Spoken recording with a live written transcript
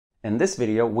In this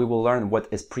video, we will learn what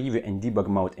is Preview and Debug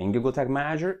mode in Google Tag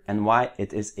Manager and why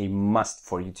it is a must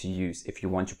for you to use if you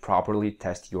want to properly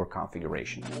test your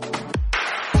configuration.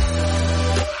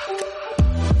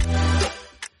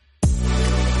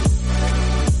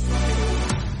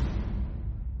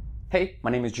 Hey,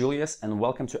 my name is Julius and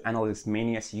welcome to Analytics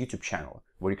Mania's YouTube channel,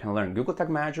 where you can learn Google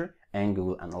Tag Manager and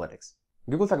Google Analytics.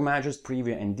 Google Tag Manager's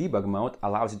Preview and Debug mode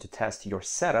allows you to test your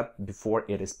setup before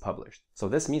it is published. So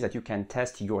this means that you can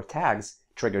test your tags,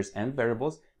 triggers, and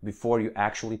variables before you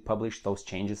actually publish those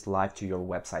changes live to your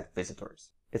website visitors.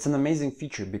 It's an amazing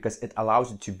feature because it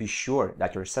allows you to be sure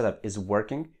that your setup is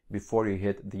working before you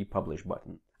hit the publish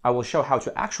button. I will show how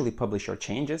to actually publish your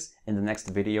changes in the next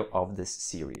video of this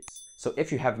series. So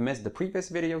if you have missed the previous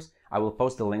videos, I will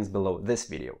post the links below this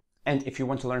video. And if you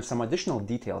want to learn some additional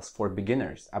details for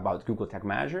beginners about Google Tag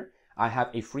Manager, I have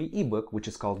a free ebook which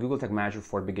is called Google Tag Manager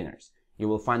for Beginners. You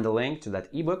will find the link to that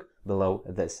ebook below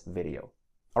this video.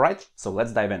 Alright, so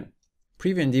let's dive in.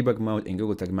 Preview and Debug mode in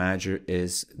Google Tag Manager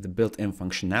is the built-in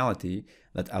functionality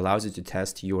that allows you to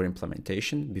test your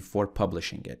implementation before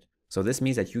publishing it. So this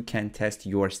means that you can test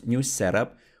your new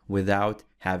setup without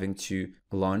having to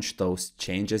launch those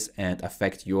changes and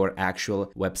affect your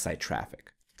actual website traffic.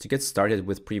 To get started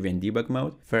with Preview and Debug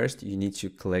mode, first you need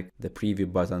to click the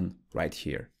Preview button right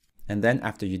here. And then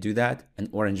after you do that, an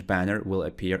orange banner will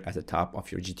appear at the top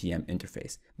of your GTM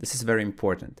interface. This is very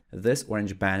important. This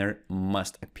orange banner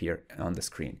must appear on the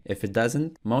screen. If it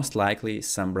doesn't, most likely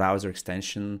some browser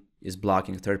extension is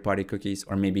blocking third-party cookies,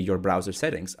 or maybe your browser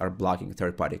settings are blocking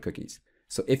third-party cookies.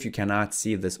 So if you cannot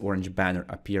see this orange banner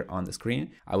appear on the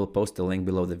screen, I will post a link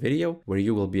below the video where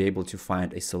you will be able to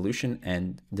find a solution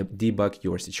and debug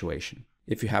your situation.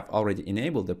 If you have already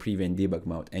enabled the Preview and Debug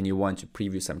mode and you want to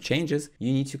preview some changes,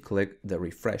 you need to click the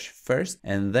refresh first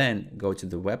and then go to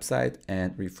the website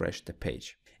and refresh the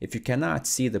page. If you cannot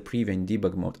see the Preview and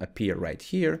Debug mode appear right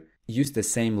here, use the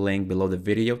same link below the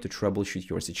video to troubleshoot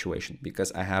your situation, because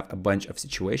I have a bunch of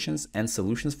situations and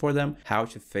solutions for them, how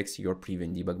to fix your Preview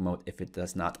and Debug mode if it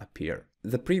does not appear.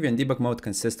 The Preview and Debug mode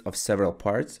consists of several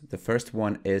parts. The first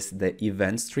one is the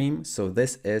event stream. So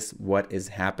this is what is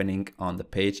happening on the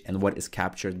page and what is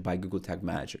captured by Google Tag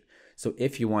Manager. So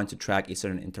if you want to track a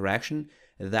certain interaction,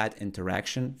 that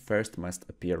interaction first must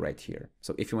appear right here.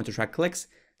 So if you want to track clicks,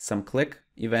 some click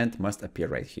event must appear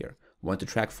right here. Want to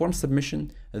track form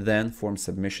submission, then form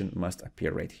submission must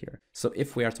appear right here. So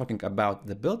if we are talking about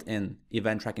the built-in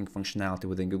event tracking functionality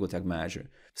within Google Tag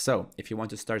Manager, so if you want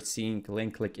to start seeing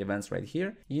link click events right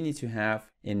here, you need to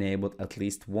have enabled at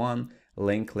least one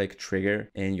link click trigger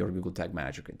in your Google Tag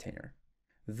Manager container.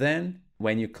 Then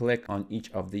when you click on each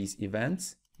of these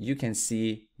events, you can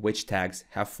see which tags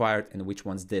have fired and which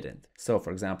ones didn't. So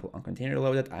for example, on container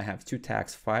loaded, I have two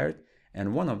tags fired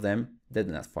and one of them did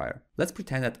not fire. Let's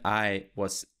pretend that I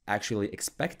was actually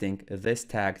expecting this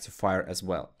tag to fire as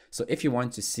well. So if you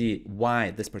want to see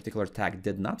why this particular tag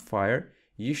did not fire,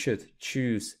 you should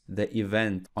choose the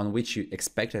event on which you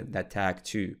expected that tag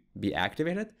to be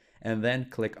activated and then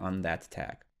click on that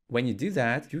tag. When you do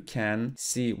that, you can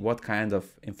see what kind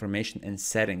of information and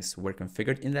settings were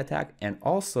configured in that tag, and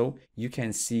also you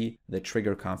can see the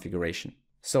trigger configuration.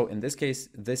 So in this case,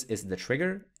 this is the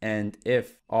trigger, and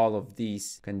if all of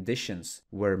these conditions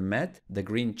were met, the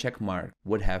green check mark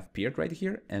would have appeared right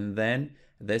here, and then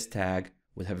this tag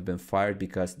would have been fired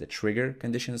because the trigger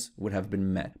conditions would have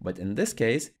been met. But in this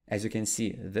case, as you can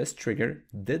see, this trigger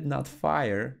did not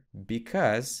fire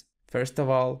because, first of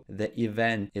all, the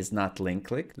event is not link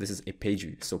click. This is a page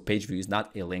view. So page view is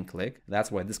not a link click.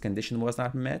 That's why this condition was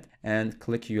not met. And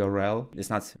click URL is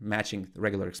not matching the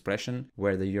regular expression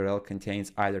where the URL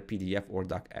contains either PDF or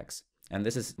docx. And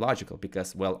this is logical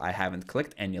because, well, I haven't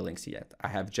clicked any links yet. I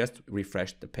have just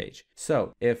refreshed the page.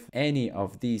 So if any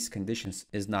of these conditions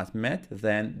is not met,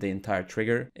 then the entire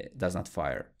trigger does not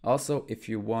fire. Also, if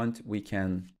you want, we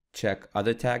can check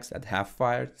other tags that have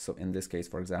fired. So in this case,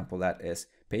 for example, that is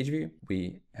page view.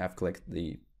 We have clicked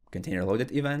the container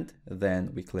loaded event,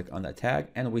 then we click on that tag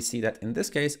and we see that in this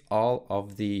case, all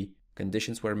of the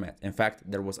conditions were met. In fact,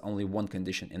 there was only one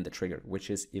condition in the trigger, which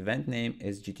is event name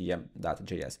is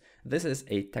gtm.js. This is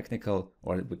a technical,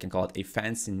 or we can call it a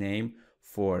fancy name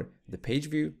for the page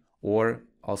view, or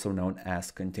also known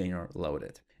as container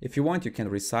loaded. If you want, you can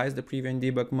resize the Preview and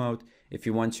Debug mode. If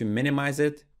you want to minimize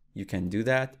it, you can do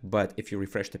that. But if you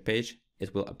refresh the page,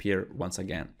 it will appear once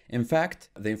again. In fact,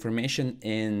 the information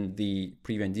in the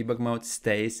Preview and Debug mode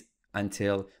stays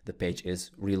until the page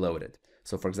is reloaded.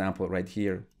 So for example, right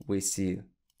here, we see,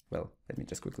 well, let me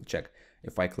just quickly check.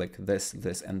 If I click this,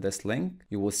 this, and this link,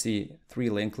 you will see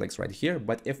 3 link clicks right here.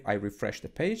 But if I refresh the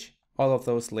page, all of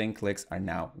those link clicks are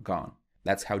now gone.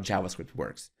 That's how JavaScript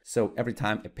works. So every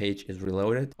time a page is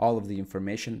reloaded, all of the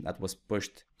information that was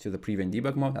pushed to the Preview and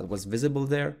Debug mode that was visible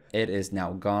there, it is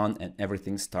now gone and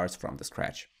everything starts from the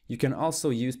scratch. You can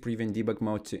also use Preview and Debug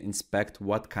mode to inspect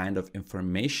what kind of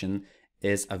information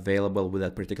is available with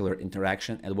that particular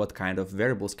interaction and what kind of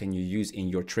variables can you use in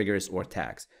your triggers or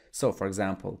tags. So for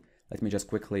example, let me just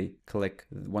quickly click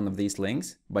one of these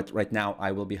links, but right now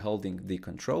I will be holding the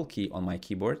Control key on my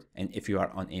keyboard. And if you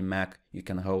are on a Mac, you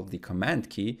can hold the Command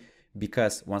key,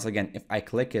 because once again, if I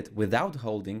click it without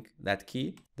holding that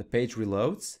key, the page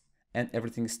reloads and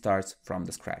everything starts from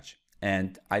the scratch.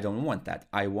 And I don't want that.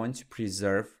 I want to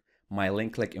preserve my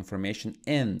link click information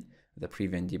in the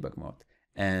Preview and Debug mode.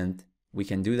 And we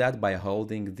can do that by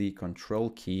holding the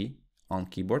Control key on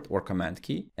keyboard or Command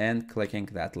key and clicking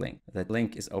that link. That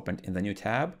link is opened in the new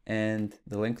tab and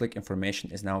the link click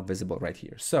information is now visible right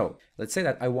here. So let's say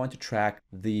that I want to track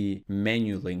the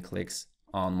menu link clicks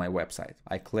on my website.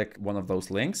 I click one of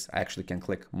those links. I actually can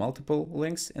click multiple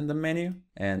links in the menu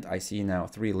and I see now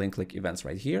 3 link click events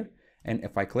right here. And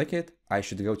if I click it, I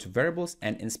should go to variables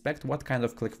and inspect what kind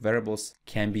of click variables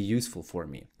can be useful for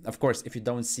me. Of course, if you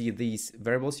don't see these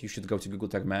variables, you should go to Google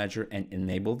Tag Manager and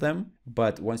enable them.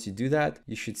 But once you do that,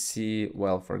 you should see,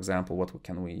 well, for example, what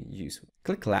can we use?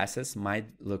 Click classes might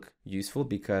look useful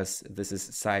because this is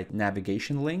site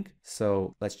navigation link.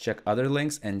 So let's check other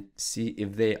links and see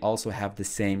if they also have the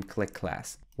same click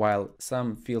class. While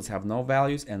some fields have no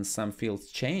values and some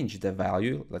fields change the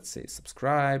value, let's say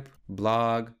subscribe,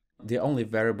 blog, the only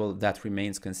variable that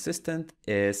remains consistent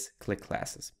is click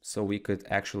classes. So we could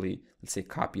actually, let's say,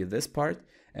 copy this part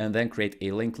and then create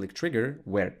a link click trigger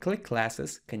where click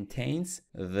classes contains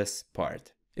this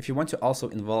part. If you want to also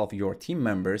involve your team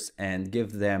members and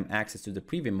give them access to the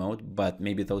preview mode, but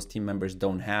maybe those team members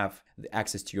don't have the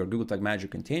access to your Google Tag Manager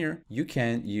container, you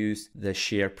can use the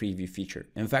share preview feature.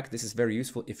 In fact, this is very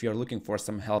useful if you're looking for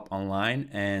some help online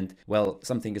and, well,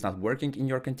 something is not working in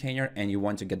your container and you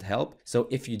want to get help. So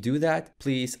if you do that,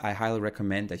 please, I highly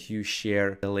recommend that you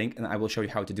share the link, and I will show you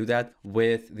how to do that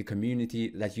with the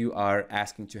community that you are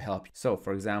asking to help. So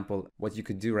for example, what you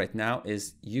could do right now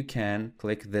is you can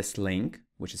click this link,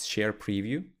 which is share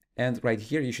preview. And right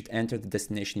here, you should enter the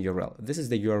destination URL. This is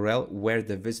the URL where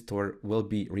the visitor will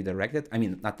be redirected. I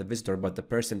mean, not the visitor, but the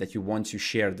person that you want to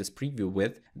share this preview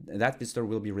with, that visitor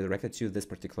will be redirected to this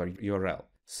particular URL.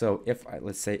 So if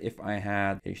let's say if I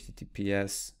had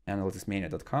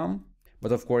https://analyticsmania.com,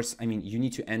 but of course, I mean, you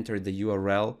need to enter the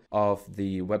URL of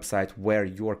the website where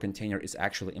your container is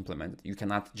actually implemented. You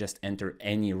cannot just enter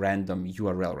any random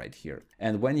URL right here.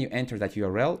 And when you enter that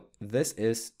URL, this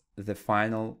is the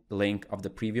final link of the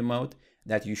preview mode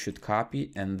that you should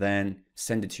copy and then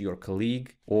send it to your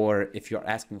colleague. Or if you're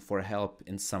asking for help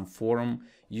in some forum,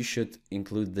 you should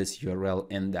include this URL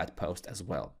in that post as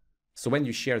well. So when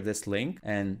you share this link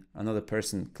and another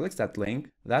person clicks that link,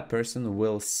 that person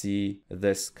will see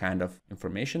this kind of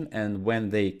information. And when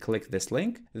they click this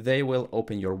link, they will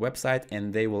open your website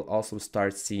and they will also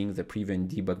start seeing the preview and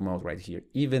debug mode right here,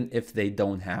 even if they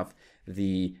don't have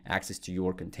the access to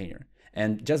your container.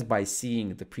 And just by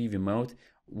seeing the preview mode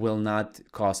will not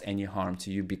cause any harm to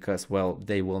you because, well,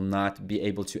 they will not be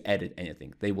able to edit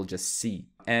anything. They will just see.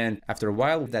 And after a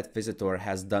while, that visitor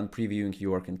has done previewing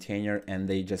your container and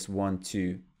they just want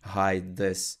to hide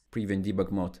this preview and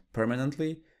debug mode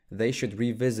permanently, they should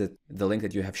revisit the link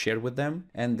that you have shared with them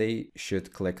and they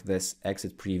should click this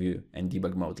exit preview and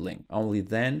debug mode link. Only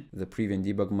then the preview and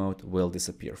debug mode will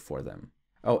disappear for them.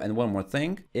 Oh, and one more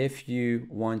thing, if you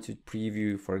want to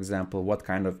preview, for example, what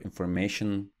kind of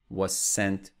information was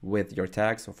sent with your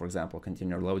tag, so for example,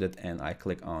 container loaded and I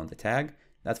click on the tag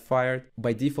that fired,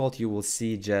 by default, you will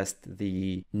see just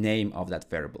the name of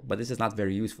that variable. But this is not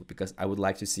very useful because I would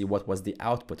like to see what was the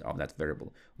output of that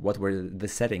variable, what were the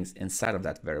settings inside of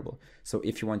that variable. So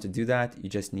if you want to do that, you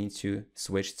just need to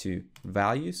switch to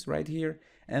values right here,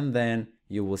 and then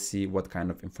you will see what kind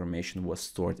of information was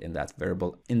stored in that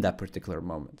variable in that particular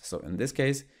moment. So in this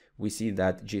case, we see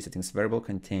that gsettings variable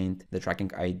contained the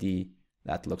tracking ID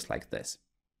that looks like this.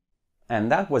 And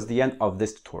that was the end of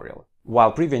this tutorial.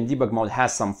 While Preview and Debug mode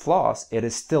has some flaws, it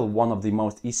is still one of the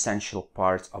most essential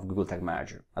parts of Google Tag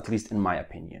Manager, at least in my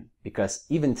opinion. Because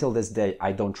even till this day,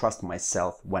 I don't trust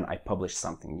myself when I publish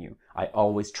something new. I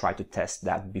always try to test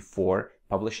that before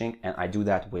publishing, and I do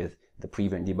that with the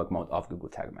Preview and Debug mode of Google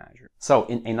Tag Manager. So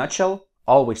in a nutshell,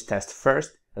 always test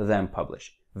first, then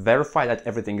publish. Verify that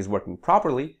everything is working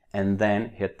properly, and then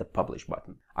hit the publish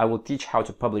button. I will teach how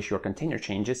to publish your container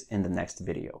changes in the next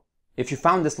video. If you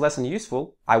found this lesson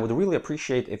useful, I would really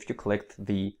appreciate if you clicked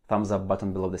the thumbs up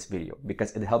button below this video,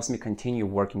 because it helps me continue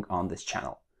working on this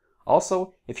channel.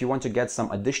 Also, if you want to get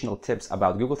some additional tips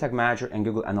about Google Tag Manager and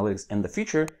Google Analytics in the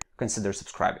future, consider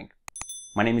subscribing.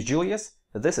 My name is Julius,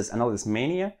 this is Analytics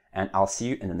Mania, and I'll see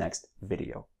you in the next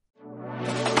video.